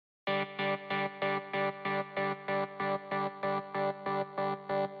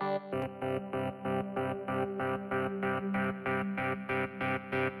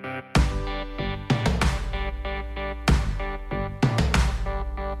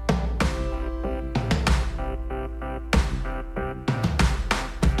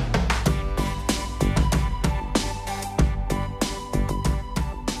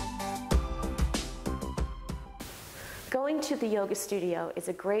the yoga studio is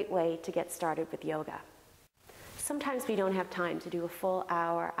a great way to get started with yoga. Sometimes we don't have time to do a full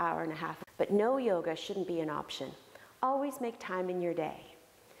hour, hour and a half, but no yoga shouldn't be an option. Always make time in your day,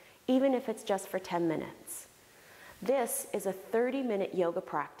 even if it's just for 10 minutes. This is a 30-minute yoga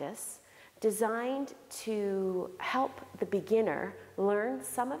practice designed to help the beginner learn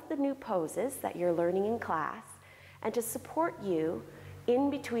some of the new poses that you're learning in class and to support you in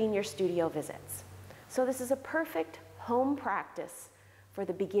between your studio visits. So this is a perfect home practice for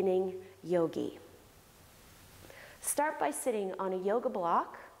the beginning yogi. Start by sitting on a yoga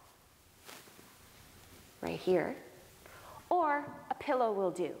block, right here, or a pillow will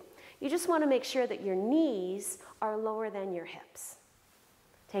do. You just want to make sure that your knees are lower than your hips.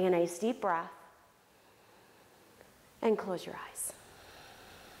 Take a nice deep breath and close your eyes.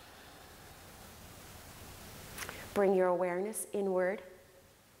 Bring your awareness inward.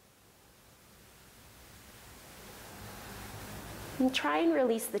 And try and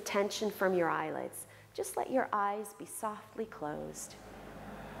release the tension from your eyelids. Just let your eyes be softly closed.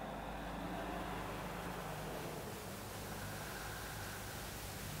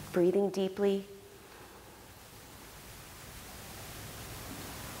 Breathing deeply.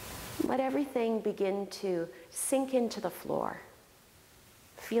 Let everything begin to sink into the floor,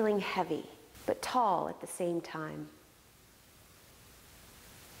 feeling heavy, but tall at the same time.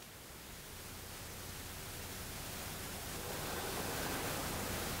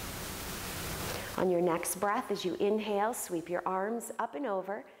 On your next breath, as you inhale, sweep your arms up and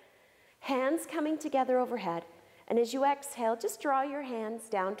over, hands coming together overhead. And as you exhale, just draw your hands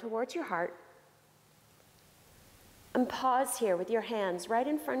down towards your heart. And pause here with your hands right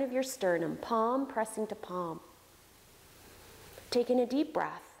in front of your sternum, palm pressing to palm. Taking a deep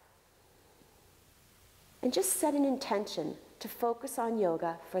breath. And just set an intention to focus on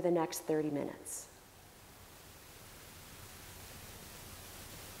yoga for the next 30 minutes.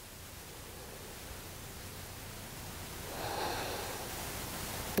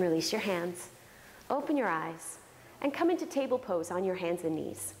 Release your hands, open your eyes, and come into table pose on your hands and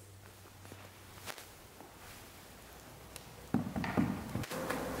knees.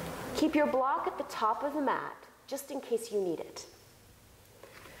 Keep your block at the top of the mat, just in case you need it.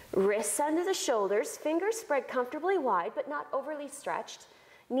 Wrists under the shoulders, fingers spread comfortably wide, but not overly stretched.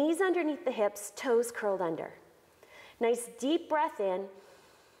 Knees underneath the hips, toes curled under. Nice deep breath in,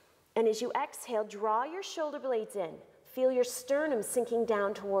 and as you exhale, draw your shoulder blades in. Feel your sternum sinking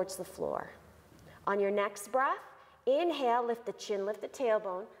down towards the floor. On your next breath, inhale, lift the chin, lift the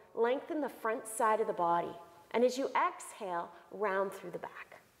tailbone, lengthen the front side of the body. And as you exhale, round through the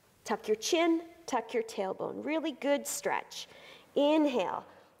back. Tuck your chin, tuck your tailbone. Really good stretch. Inhale,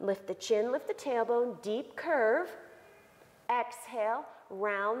 lift the chin, lift the tailbone, deep curve. Exhale,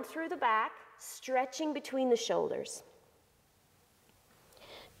 round through the back, stretching between the shoulders.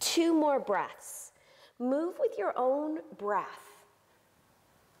 2 more breaths. Move with your own breath,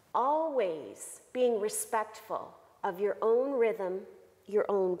 always being respectful of your own rhythm, your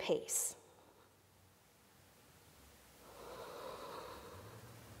own pace.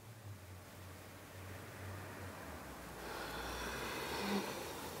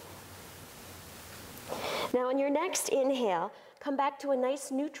 Now on your next inhale, come back to a nice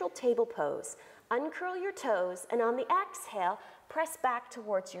neutral table pose. Uncurl your toes, and on the exhale, press back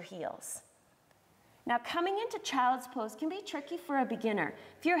towards your heels. Now coming into child's pose can be tricky for a beginner.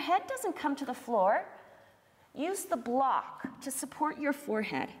 If your head doesn't come to the floor, use the block to support your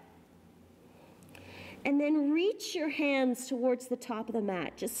forehead. And then reach your hands towards the top of the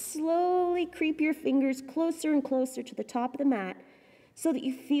mat. Just slowly creep your fingers closer and closer to the top of the mat so that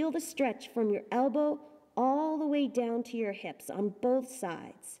you feel the stretch from your elbow all the way down to your hips on both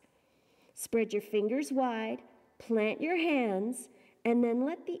sides. Spread your fingers wide, plant your hands, and then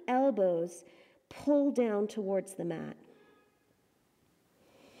let the elbows pull down towards the mat.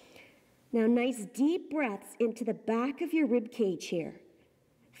 Now nice deep breaths into the back of your rib cage here.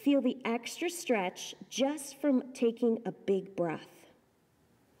 Feel the extra stretch just from taking a big breath.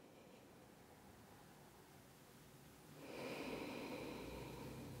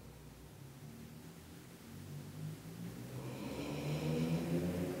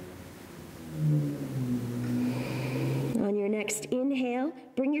 On your next inhale,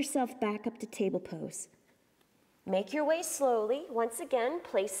 bring yourself back up to table pose. Make your way slowly, once again,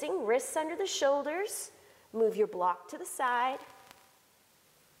 placing wrists under the shoulders. Move your block to the side,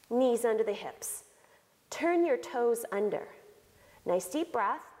 knees under the hips. Turn your toes under. Nice deep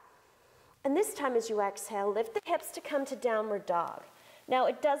breath. And this time as you exhale, lift the hips to come to downward dog. Now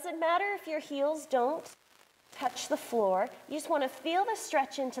it doesn't matter if your heels don't touch the floor. You just want to feel the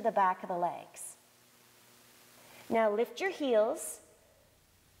stretch into the back of the legs. Now lift your heels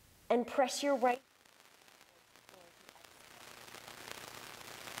and press your right.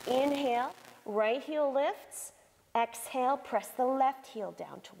 Inhale, right heel lifts. Exhale, press the left heel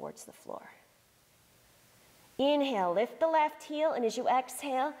down towards the floor. Inhale, lift the left heel, and as you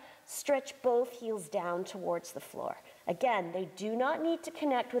exhale, stretch both heels down towards the floor. Again, they do not need to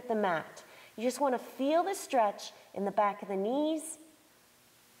connect with the mat. You just want to feel the stretch in the back of the knees,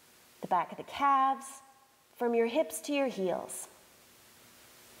 the back of the calves, from your hips to your heels.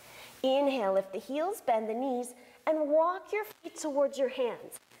 Inhale, lift the heels, bend the knees, and walk your feet towards your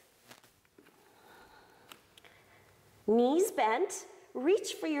hands. Knees bent,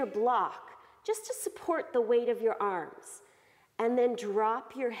 reach for your block just to support the weight of your arms, and then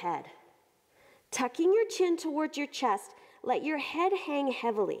drop your head. Tucking your chin towards your chest, let your head hang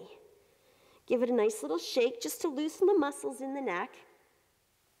heavily. Give it a nice little shake just to loosen the muscles in the neck,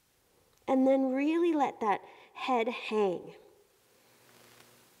 and then really let that head hang.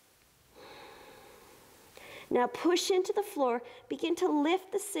 Now push into the floor, begin to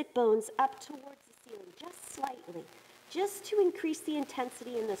lift the sit bones up towards the ceiling, just slightly, just to increase the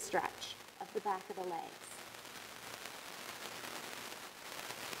intensity and the stretch of the back of the legs.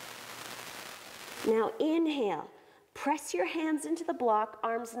 Now inhale, press your hands into the block,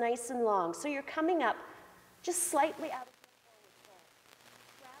 arms nice and long. So you're coming up just slightly out of the forward fold.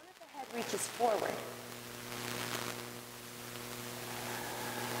 Crown of the head reaches forward.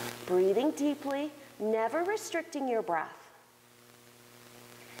 Breathing deeply, never restricting your breath.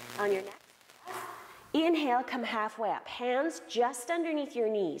 On your next breath, inhale, come halfway up. Hands just underneath your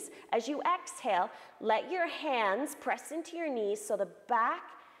knees. As you exhale, let your hands press into your knees so the back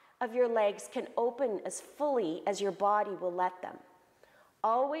of your legs can open as fully as your body will let them.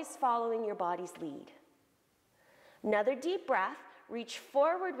 Always following your body's lead. Another deep breath, reach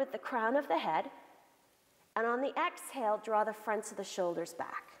forward with the crown of the head, and on the exhale, draw the fronts of the shoulders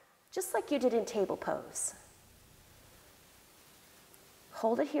back, just like you did in table pose.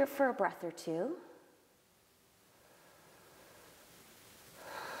 Hold it here for a breath or two.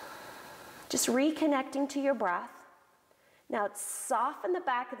 Just reconnecting to your breath. Now soften the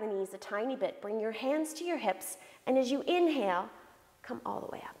back of the knees a tiny bit. Bring your hands to your hips, and as you inhale, come all the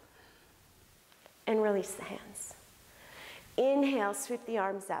way up. And release the hands. Inhale, sweep the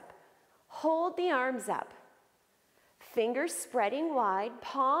arms up. Hold the arms up. Fingers spreading wide,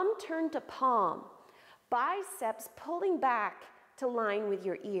 palm turned to palm. Biceps pulling back to line with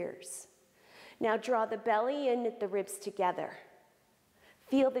your ears. Now draw the belly in at the ribs together.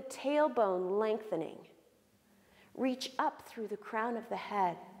 Feel the tailbone lengthening. Reach up through the crown of the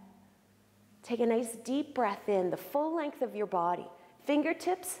head. Take a nice deep breath in, the full length of your body.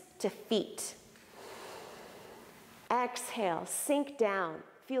 Fingertips to feet. Exhale, sink down.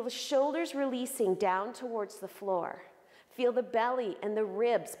 Feel the shoulders releasing down towards the floor. Feel the belly and the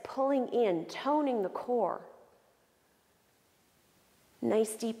ribs pulling in, toning the core.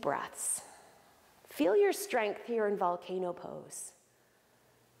 Nice deep breaths. Feel your strength here in volcano pose.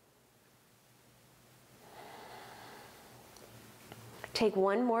 Take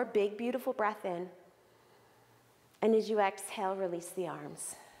one more big, beautiful breath in. And as you exhale, release the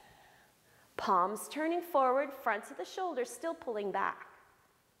arms. Palms turning forward, fronts of the shoulders still pulling back.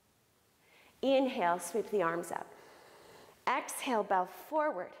 Inhale, sweep the arms up. Exhale, bow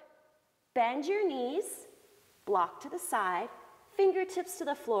forward. Bend your knees, block to the side, fingertips to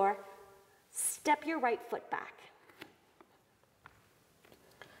the floor. Step your right foot back.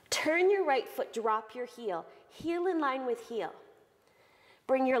 Turn your right foot, drop your heel. Heel in line with heel.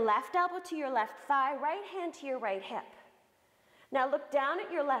 Bring your left elbow to your left thigh, right hand to your right hip. Now look down at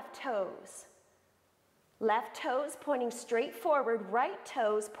your left toes. Left toes pointing straight forward, right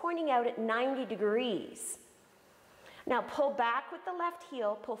toes pointing out at 90 degrees. Now pull back with the left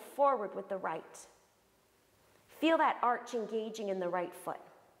heel, pull forward with the right. Feel that arch engaging in the right foot.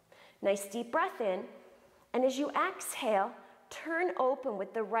 Nice deep breath in, and as you exhale, turn open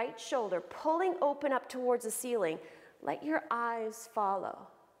with the right shoulder, pulling open up towards the ceiling. Let your eyes follow.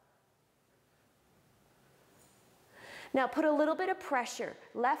 Now put a little bit of pressure,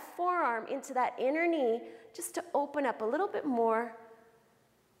 left forearm into that inner knee, just to open up a little bit more,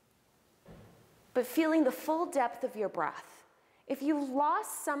 but feeling the full depth of your breath. If you've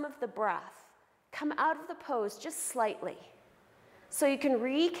lost some of the breath, come out of the pose just slightly, so you can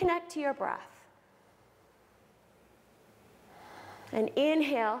reconnect to your breath. And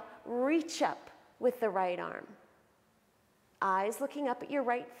inhale, reach up with the right arm. Eyes looking up at your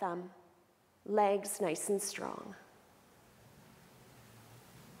right thumb, legs nice and strong.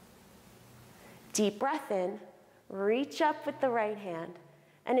 Deep breath in, reach up with the right hand,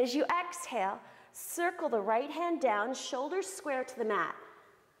 and as you exhale, Circle the right hand down, shoulders square to the mat.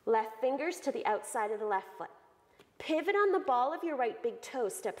 Left fingers to the outside of the left foot. Pivot on the ball of your right big toe,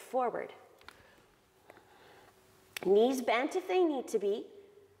 step forward. Knees bent if they need to be.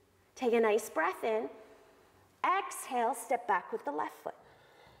 Take a nice breath in. Exhale, step back with the left foot.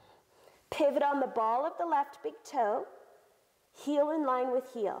 Pivot on the ball of the left big toe. Heel in line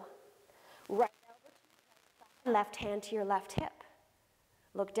with heel. Right elbow to your right side, left hand to your left hip.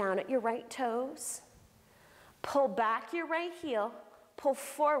 Look down at your right toes. Pull back your right heel. Pull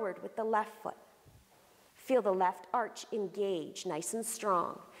forward with the left foot. Feel the left arch engage, nice and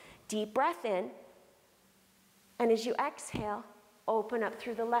strong. Deep breath in. And as you exhale, open up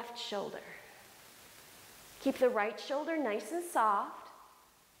through the left shoulder. Keep the right shoulder nice and soft.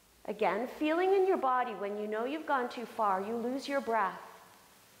 Again, feeling in your body when you know you've gone too far, you lose your breath.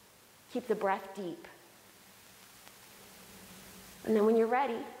 Keep the breath deep. And then when you're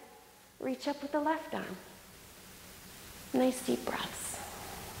ready, reach up with the left arm. Nice deep breaths.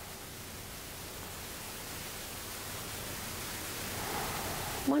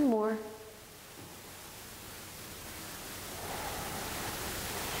 One more.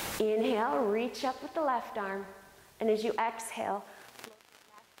 Inhale, reach up with the left arm. And as you exhale, float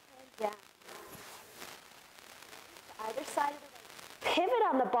the left hand down. To either side of the leg. Pivot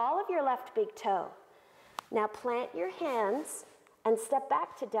on the ball of your left big toe. Now plant your hands and step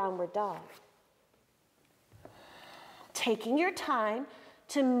back to downward dog. Taking your time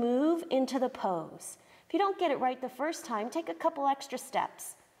to move into the pose. If you don't get it right the first time, take a couple extra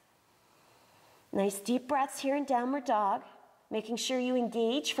steps. Nice deep breaths here in downward dog, making sure you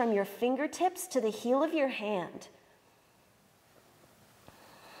engage from your fingertips to the heel of your hand.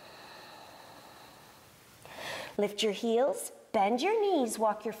 Lift your heels, bend your knees,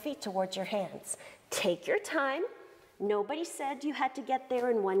 walk your feet towards your hands. Take your time. Nobody said you had to get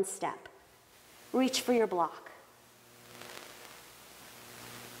there in one step. Reach for your block.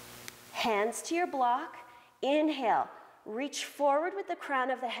 Hands to your block. Inhale. Reach forward with the crown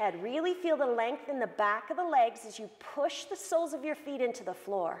of the head. Really feel the length in the back of the legs as you push the soles of your feet into the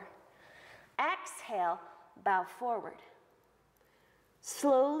floor. Exhale, bow forward.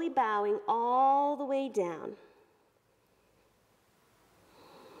 Slowly bowing all the way down.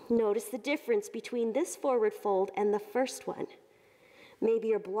 Notice the difference between this forward fold and the first one. Maybe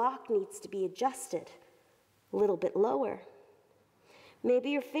your block needs to be adjusted a little bit lower. Maybe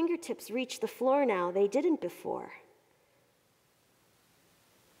your fingertips reach the floor now. They didn't before.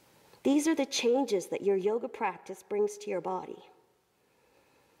 These are the changes that your yoga practice brings to your body.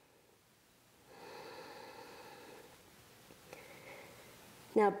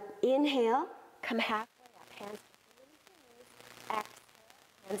 Now inhale, come halfway up, hands to the knees,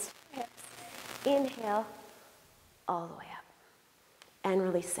 exhale, hands to your hips. Inhale, all the way up, and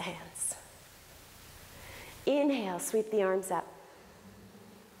release the hands. Inhale, sweep the arms up.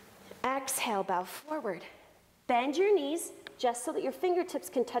 Exhale, bow forward. Bend your knees just so that your fingertips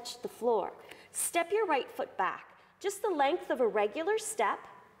can touch the floor. Step your right foot back, just the length of a regular step.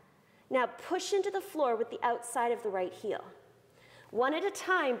 Now push into the floor with the outside of the right heel. One at a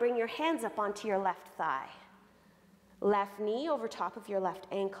time, bring your hands up onto your left thigh. Left knee over top of your left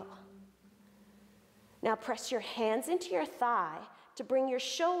ankle. Now press your hands into your thigh to bring your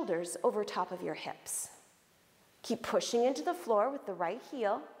shoulders over top of your hips. Keep pushing into the floor with the right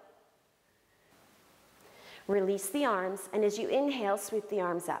heel. Release the arms, and as you inhale, sweep the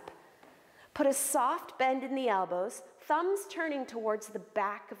arms up. Put a soft bend in the elbows, thumbs turning towards the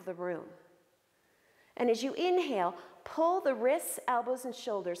back of the room. And as you inhale, pull the wrists, elbows, and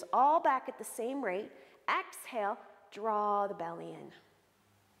shoulders all back at the same rate. Exhale, draw the belly in.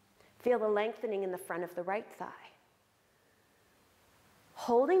 Feel the lengthening in the front of the right thigh.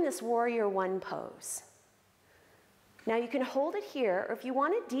 Holding this warrior one pose. Now you can hold it here, or if you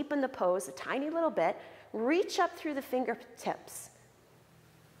want to deepen the pose a tiny little bit, reach up through the fingertips.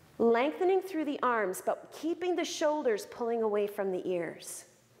 Lengthening through the arms, but keeping the shoulders pulling away from the ears.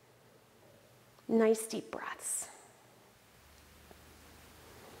 Nice deep breaths.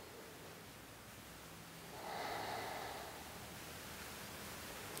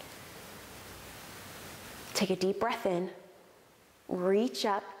 Take a deep breath in, reach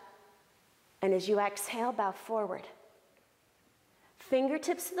up, and as you exhale, bow forward.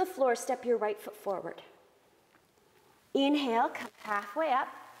 Fingertips to the floor, step your right foot forward. Inhale, come halfway up.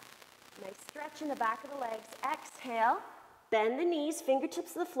 Nice stretch in the back of the legs. Exhale, bend the knees,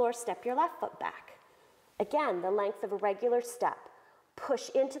 fingertips to the floor, step your left foot back. Again, the length of a regular step. Push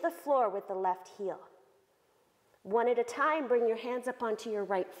into the floor with the left heel. One at a time, bring your hands up onto your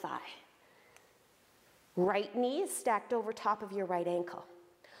right thigh. Right knee is stacked over top of your right ankle.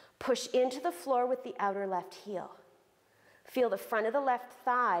 Push into the floor with the outer left heel. Feel the front of the left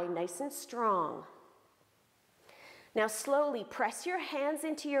thigh nice and strong. Now slowly press your hands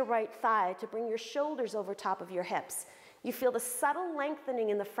into your right thigh to bring your shoulders over top of your hips. You feel the subtle lengthening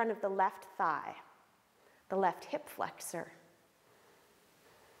in the front of the left thigh, the left hip flexor.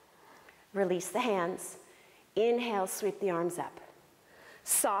 Release the hands. Inhale, sweep the arms up.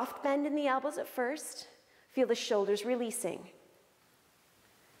 Soft bend in the elbows at first. Feel the shoulders releasing.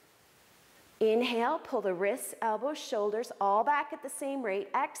 Inhale, pull the wrists, elbows, shoulders all back at the same rate.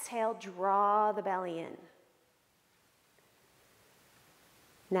 Exhale, draw the belly in.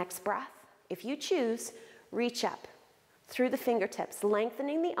 Next breath, if you choose, reach up through the fingertips,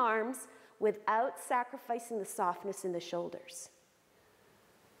 lengthening the arms without sacrificing the softness in the shoulders.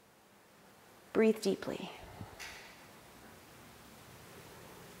 Breathe deeply.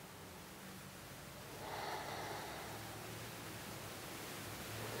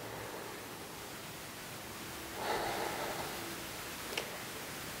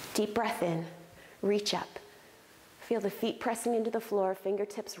 Deep breath in, reach up. Feel the feet pressing into the floor,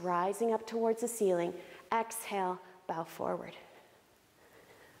 fingertips rising up towards the ceiling. Exhale, bow forward.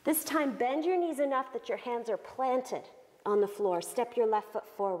 This time, bend your knees enough that your hands are planted on the floor. Step your left foot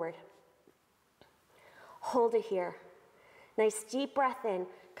forward. Hold it here. Nice deep breath in.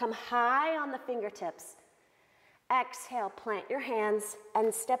 Come high on the fingertips. Exhale, plant your hands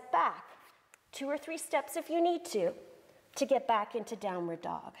and step back. 2 or 3 steps if you need to get back into downward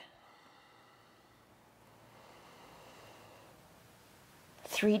dog.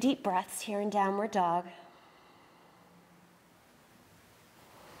 3 deep breaths here in downward dog.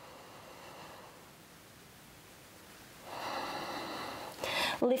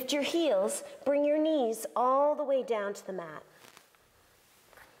 Lift your heels, bring your knees all the way down to the mat.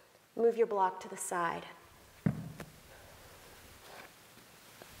 Move your block to the side.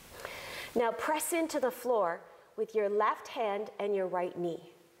 Now press into the floor with your left hand and your right knee.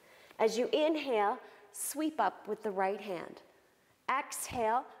 As you inhale, sweep up with the right hand.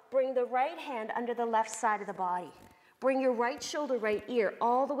 Exhale, bring the right hand under the left side of the body. Bring your right shoulder, right ear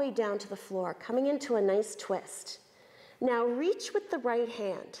all the way down to the floor, coming into a nice twist. Now reach with the right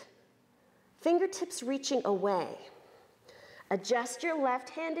hand, fingertips reaching away. Adjust your left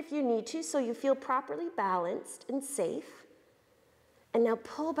hand if you need to so you feel properly balanced and safe. And now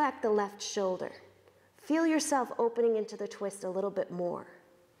pull back the left shoulder. Feel yourself opening into the twist a little bit more.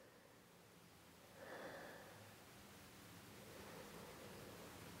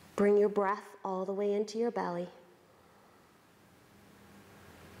 Bring your breath all the way into your belly.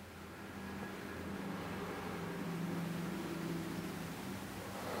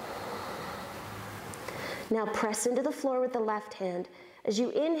 Now press into the floor with the left hand. As you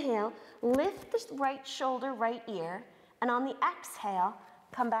inhale, lift the right shoulder, right ear, and on the exhale,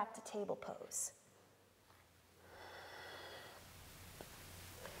 come back to table pose.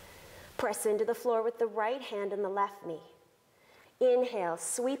 Press into the floor with the right hand and the left knee. Inhale,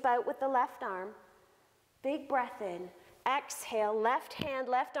 sweep out with the left arm. Big breath in. Exhale, left hand,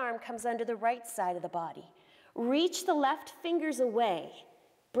 left arm comes under the right side of the body. Reach the left fingers away.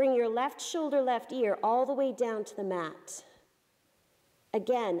 Bring your left shoulder, left ear all the way down to the mat.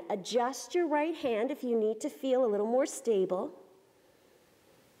 Again, adjust your right hand if you need to feel a little more stable.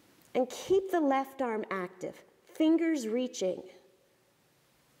 And keep the left arm active, fingers reaching.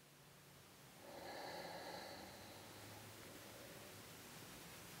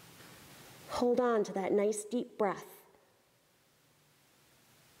 Hold on to that nice deep breath.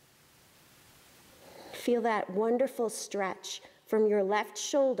 Feel that wonderful stretch from your left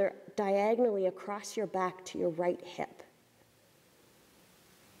shoulder diagonally across your back to your right hip.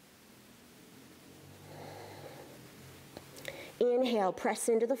 Inhale, press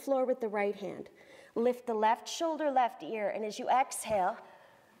into the floor with the right hand. Lift the left shoulder, left ear, and as you exhale,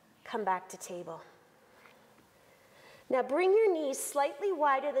 come back to table. Now bring your knees slightly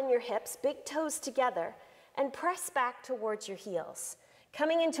wider than your hips, big toes together, and press back towards your heels,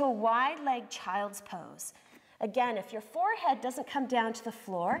 coming into a wide-legged child's pose. Again, if your forehead doesn't come down to the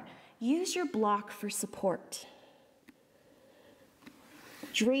floor, use your block for support.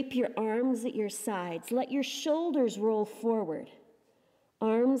 Drape your arms at your sides. Let your shoulders roll forward.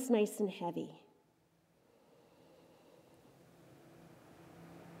 Arms nice and heavy.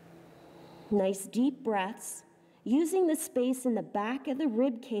 Nice deep breaths, using the space in the back of the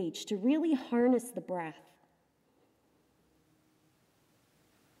rib cage to really harness the breath.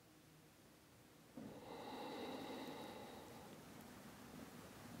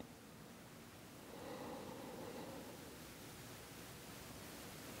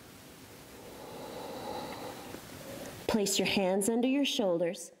 Place your hands under your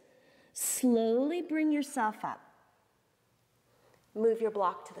shoulders. Slowly bring yourself up. Move your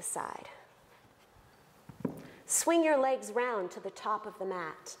block to the side. Swing your legs round to the top of the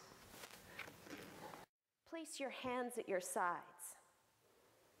mat. Place your hands at your sides.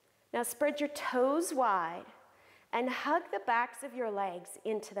 Now spread your toes wide and hug the backs of your legs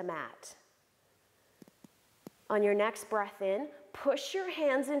into the mat. On your next breath in, push your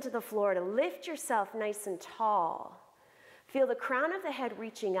hands into the floor to lift yourself nice and tall. Feel the crown of the head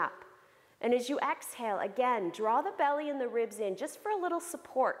reaching up. And as you exhale, again, draw the belly and the ribs in just for a little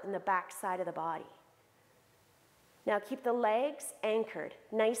support in the back side of the body. Now keep the legs anchored,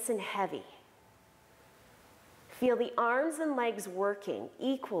 nice and heavy. Feel the arms and legs working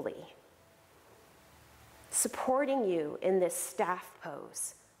equally, supporting you in this staff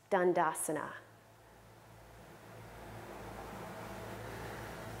pose, Dandasana.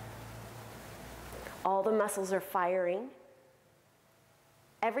 All the muscles are firing.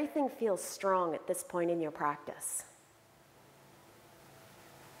 Everything feels strong at this point in your practice.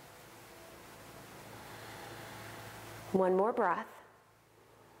 One more breath.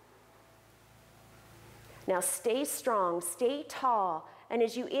 Now stay strong, stay tall, and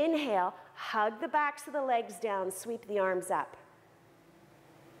as you inhale, hug the backs of the legs down, sweep the arms up.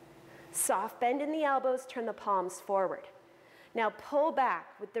 Soft bend in the elbows, turn the palms forward. Now pull back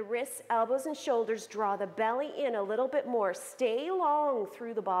with the wrists, elbows, and shoulders. Draw the belly in a little bit more. Stay long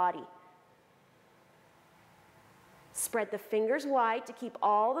through the body. Spread the fingers wide to keep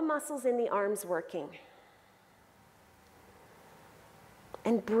all the muscles in the arms working.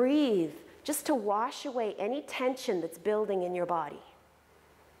 And breathe just to wash away any tension that's building in your body.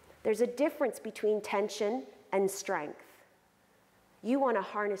 There's a difference between tension and strength. You want to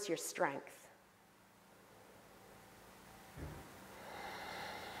harness your strength.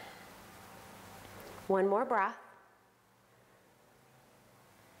 One more breath.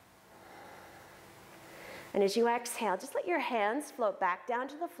 And as you exhale, just let your hands float back down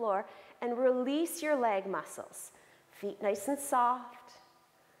to the floor and release your leg muscles. Feet nice and soft.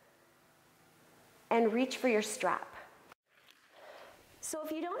 And reach for your strap. So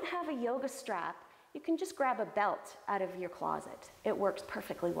if you don't have a yoga strap, you can just grab a belt out of your closet. It works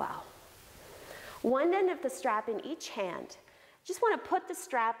perfectly well. One end of the strap in each hand. Just want to put the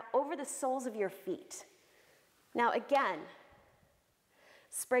strap over the soles of your feet. Now again,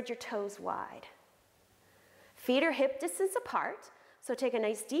 spread your toes wide. Feet are hip distance apart, so take a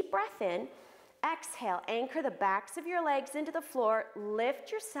nice deep breath in. Exhale, anchor the backs of your legs into the floor.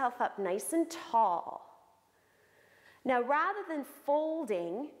 Lift yourself up nice and tall. Now rather than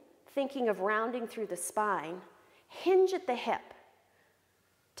folding, thinking of rounding through the spine, hinge at the hip.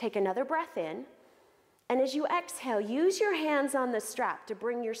 Take another breath in. And as you exhale, use your hands on the strap to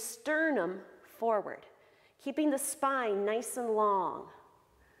bring your sternum forward, keeping the spine nice and long.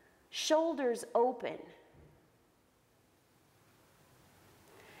 Shoulders open.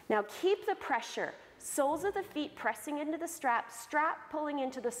 Now keep the pressure. Soles of the feet pressing into the strap, strap pulling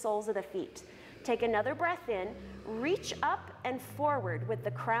into the soles of the feet. Take another breath in, reach up and forward with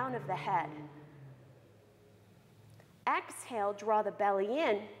the crown of the head. Exhale, draw the belly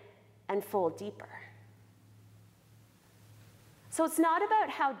in and fold deeper. So it's not about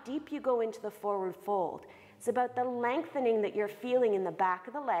how deep you go into the forward fold. It's about the lengthening that you're feeling in the back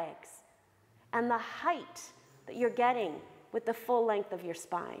of the legs and the height that you're getting with the full length of your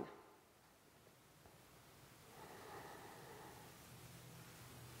spine.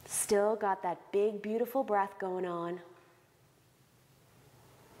 Still got that big, beautiful breath going on.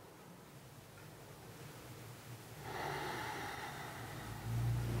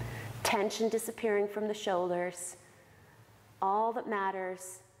 Tension disappearing from the shoulders. All that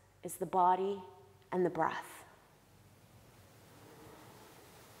matters is the body and the breath.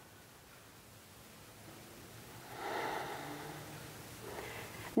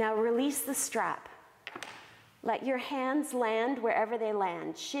 Now release the strap. Let your hands land wherever they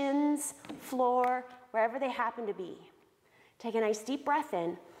land, shins, floor, wherever they happen to be. Take a nice deep breath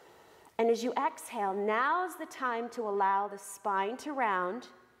in, and as you exhale, now's the time to allow the spine to round,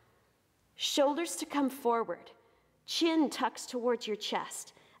 shoulders to come forward, chin tucks towards your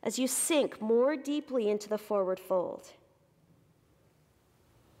chest as you sink more deeply into the forward fold.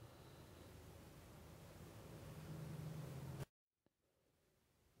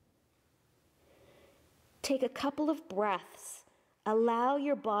 Take a couple of breaths. Allow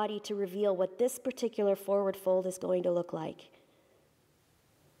your body to reveal what this particular forward fold is going to look like.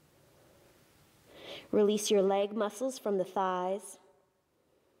 Release your leg muscles from the thighs.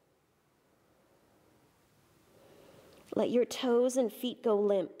 Let your toes and feet go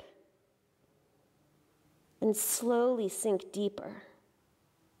limp. And slowly sink deeper.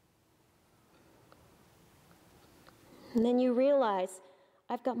 And then you realize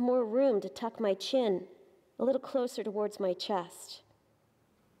I've got more room to tuck my chin a little closer towards my chest.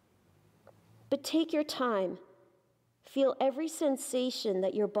 But take your time. Feel every sensation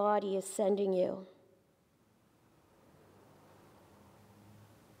that your body is sending you.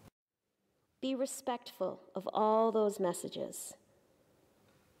 Be respectful of all those messages.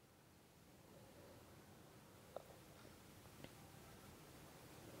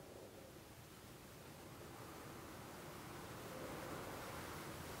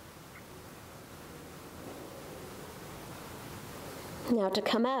 Now to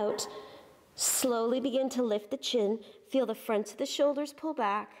come out, slowly begin to lift the chin. Feel the fronts of the shoulders pull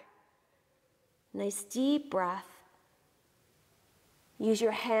back. Nice deep breath. Use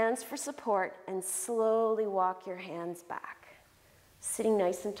your hands for support and slowly walk your hands back. Sitting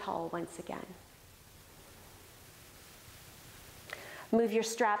nice and tall once again. Move your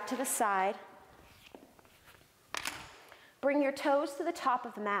strap to the side. Bring your toes to the top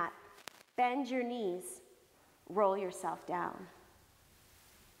of the mat. Bend your knees. Roll yourself down.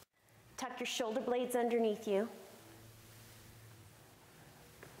 Tuck your shoulder blades underneath you.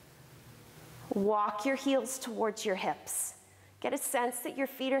 Walk your heels towards your hips. Get a sense that your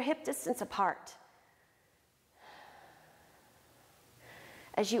feet are hip distance apart.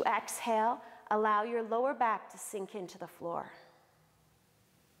 As you exhale, allow your lower back to sink into the floor.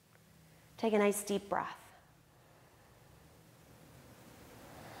 Take a nice deep breath.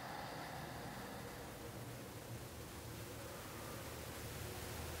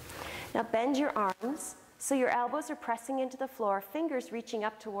 Now bend your arms so your elbows are pressing into the floor, fingers reaching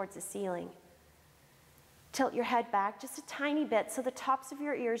up towards the ceiling. Tilt your head back just a tiny bit so the tops of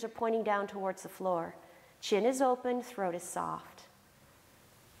your ears are pointing down towards the floor. Chin is open, throat is soft.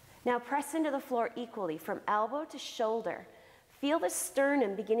 Now press into the floor equally from elbow to shoulder. Feel the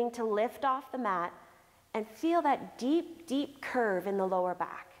sternum beginning to lift off the mat and feel that deep, deep curve in the lower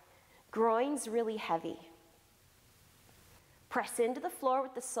back. Groin's really heavy. Press into the floor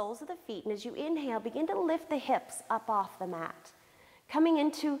with the soles of the feet, and as you inhale, begin to lift the hips up off the mat, coming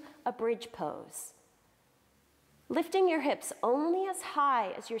into a bridge pose. Lifting your hips only as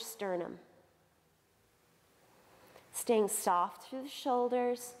high as your sternum. Staying soft through the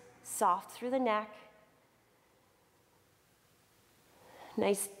shoulders, soft through the neck.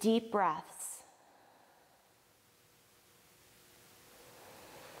 Nice deep breaths.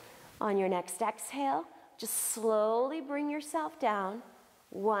 On your next exhale, just slowly bring yourself down,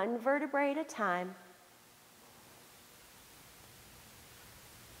 one vertebrae at a time.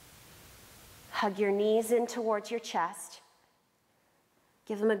 Hug your knees in towards your chest.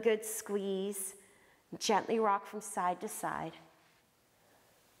 Give them a good squeeze. Gently rock from side to side.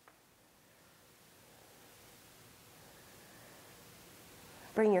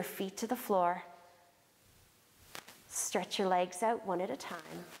 Bring your feet to the floor. Stretch your legs out one at a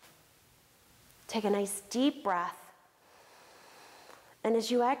time. Take a nice deep breath. And as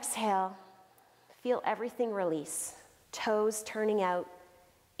you exhale, feel everything release. Toes turning out,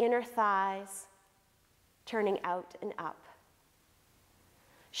 inner thighs turning out and up.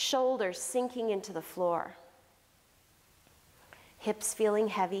 Shoulders sinking into the floor. Hips feeling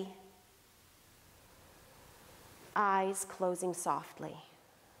heavy. Eyes closing softly.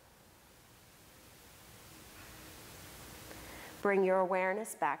 Bring your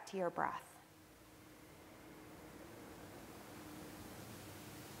awareness back to your breath.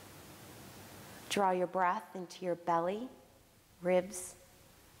 Draw your breath into your belly, ribs,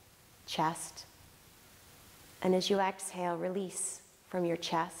 chest, and as you exhale, release from your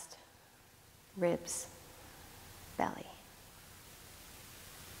chest, ribs, belly.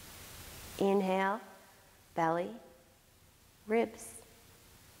 Inhale, belly, ribs,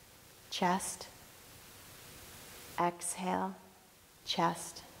 chest. Exhale,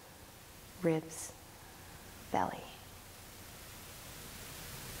 chest, ribs, belly.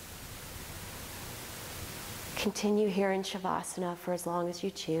 Continue here in Shavasana for as long as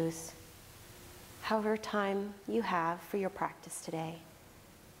you choose, however time you have for your practice today.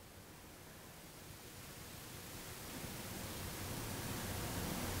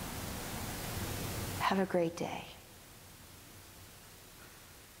 Have a great day.